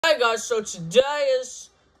Alright guys, so today is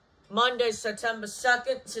Monday, September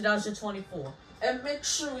 2nd, 2024. And make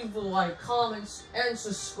sure you like, comments, and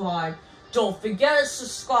subscribe. Don't forget to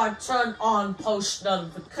subscribe, turn on post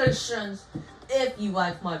notifications if you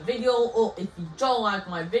like my video, or if you don't like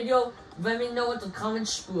my video, let me know in the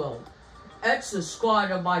comments below. And subscribe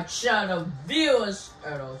to my channel, viewers,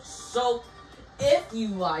 and also, if you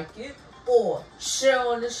like it, or share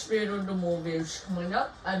on the spirit of the more videos coming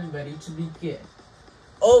up, I'm ready to begin.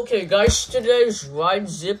 Okay guys, today's ride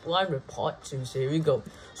zipline with part 2, so here we go.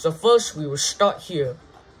 So first we will start here,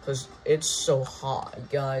 because it's so high,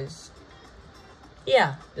 guys.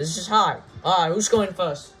 Yeah, this is high. Alright, who's going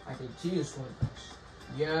first? I think T is going first.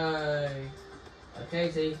 Yay.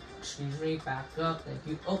 Okay, T, excuse me, back up, thank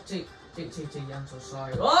you. Oh, T, I'm so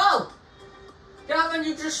sorry. Oh! Gavin,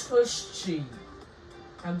 you just pushed T.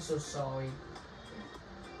 I'm so sorry.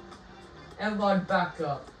 Everyone back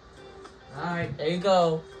up. Alright, there you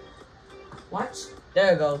go. What?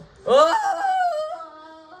 There you go. Oh!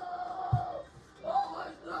 Oh my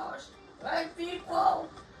gosh. Hey people!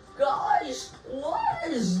 Guys, what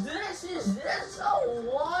is this? Is this a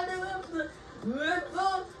water of the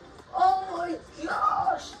river? Oh my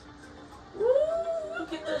gosh! Woo!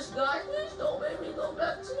 Look at this, guys. Please don't make me go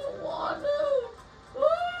back to the water.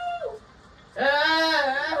 Woo!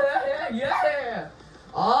 Yeah!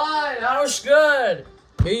 Alright, that was good.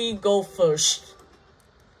 Me go first.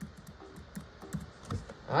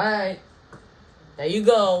 Alright. There you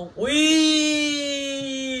go. Whee!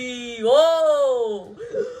 Whoa!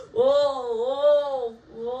 Whoa!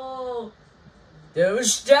 Whoa!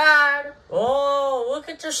 There's Dad. Oh, look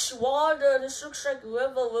at this water. This looks like the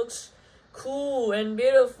river. Looks cool and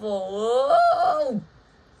beautiful. Whoa!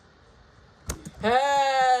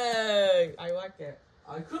 Hey! I like it.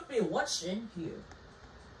 I could be what's in here.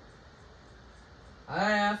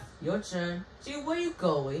 Alright, your turn. See, where you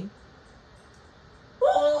going?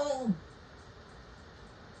 Oh!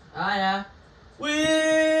 Alright,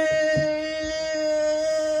 Whee!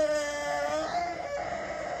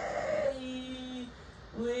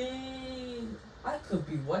 I could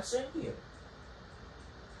be what's in here.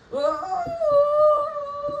 Oh!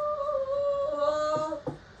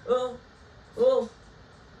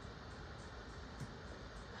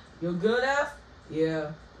 You're good, F?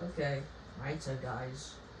 Yeah, okay. My turn,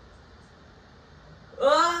 guys.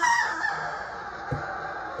 Ah!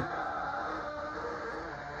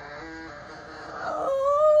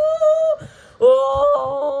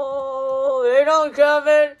 Oh! Hang on,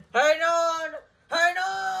 Kevin! Hang on! Hang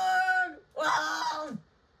on! Ah!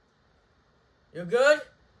 You good?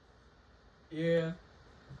 Yeah.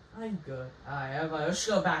 I'm good. Alright, everybody, let's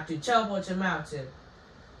go back to Teleport Mountain.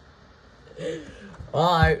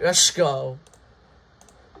 Alright, let's go.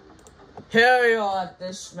 Here we are at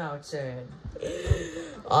this mountain.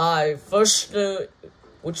 Alright, first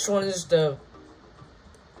which one is the...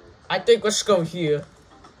 I think let's go here.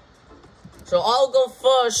 So I'll go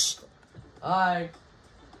first. Alright.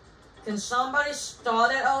 Can somebody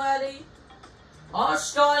start it already? I'll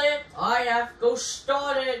start it. I have to go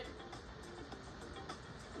start it.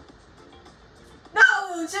 No,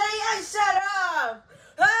 Jay, I set up.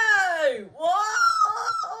 Hey, what?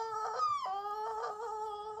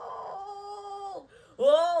 Whoa,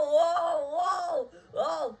 whoa, whoa,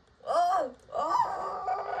 whoa, oh, oh,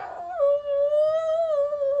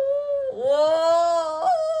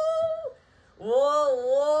 whoa,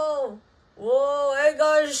 whoa, whoa, hey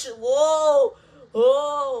guys, whoa,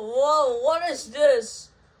 whoa, what is this?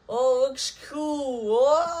 Oh, looks cool,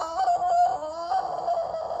 whoa.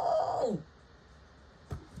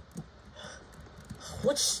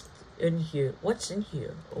 What's in here? What's in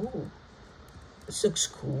here? Oh, this looks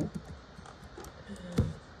cool.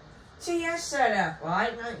 See, I said that,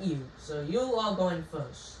 right? Not you. So you are going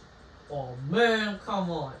first. Oh man, come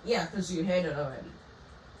on. Yeah, because you hate it already.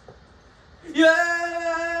 Yeah!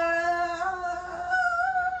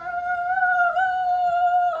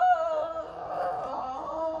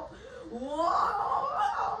 Whoa!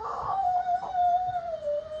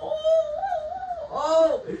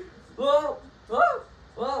 Oh! Whoa! Whoa!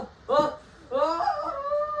 Whoa! Whoa! Whoa!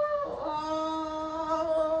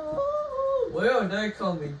 Where are they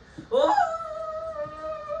coming? Oh!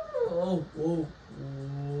 Oh! Oh!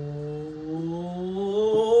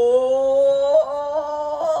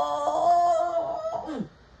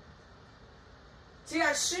 See,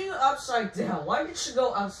 I see you upside down. Why did you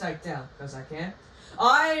go upside down? Because I can.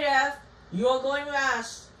 Alright, F. You are going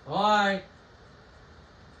last. Alright.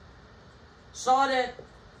 Start it.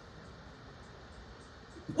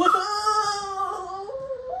 Whoa!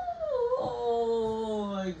 Oh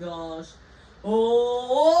my gosh.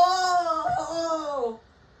 Oh!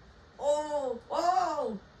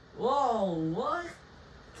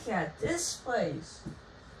 this place?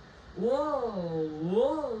 Whoa,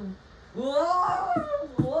 whoa, whoa,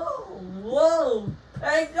 whoa, whoa.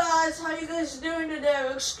 Hey guys, how you guys doing today?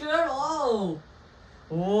 Looks good? Oh.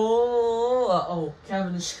 Whoa. Uh-oh,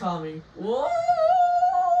 Kevin is coming. Whoa.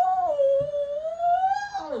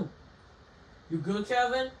 You good,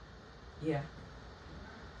 Kevin? Yeah.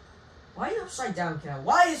 Why are you upside down, Kevin?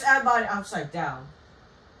 Why is everybody upside down?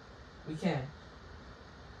 We can.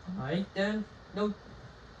 Alright, then. No.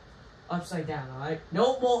 Upside down, alright?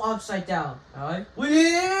 No more upside down, alright?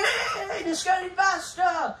 It's getting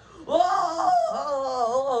faster! Whoa!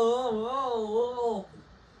 Whoa!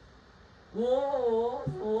 Whoa!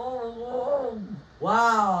 Whoa!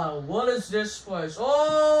 Wow, what is this place?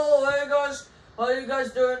 Oh, hey guys! How are you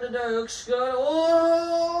guys doing today? Looks good.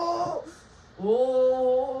 Oh!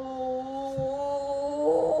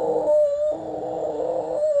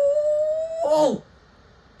 Oh!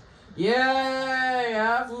 Yay!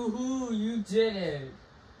 Woohoo! You did it.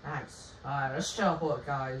 Nice. Alright, let's teleport,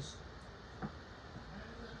 guys.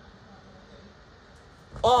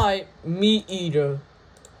 Alright, meat eater.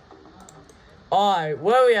 Alright,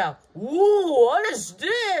 where we at? Ooh, what is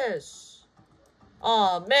this?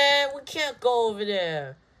 Aw, man, we can't go over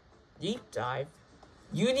there. Deep dive?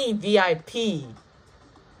 You need VIP.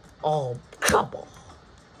 Oh, come on.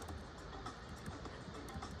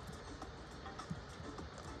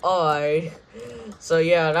 Alright. So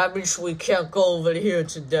yeah, that means we can't go over here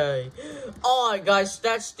today. Alright guys,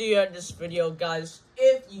 that's the end of this video, guys.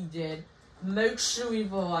 If you did, make sure you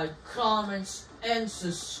like, comments, and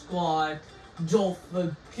subscribe. Don't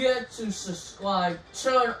forget to subscribe,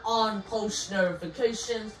 turn on post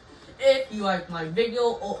notifications. If you like my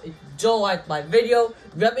video, or if you don't like my video,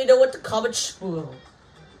 let me know in the comments below.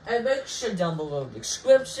 And make sure down below in the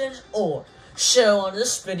descriptions, or share on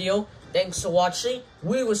this video. Thanks for watching.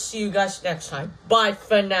 We will see you guys next time. Bye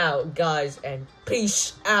for now, guys, and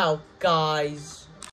peace out, guys.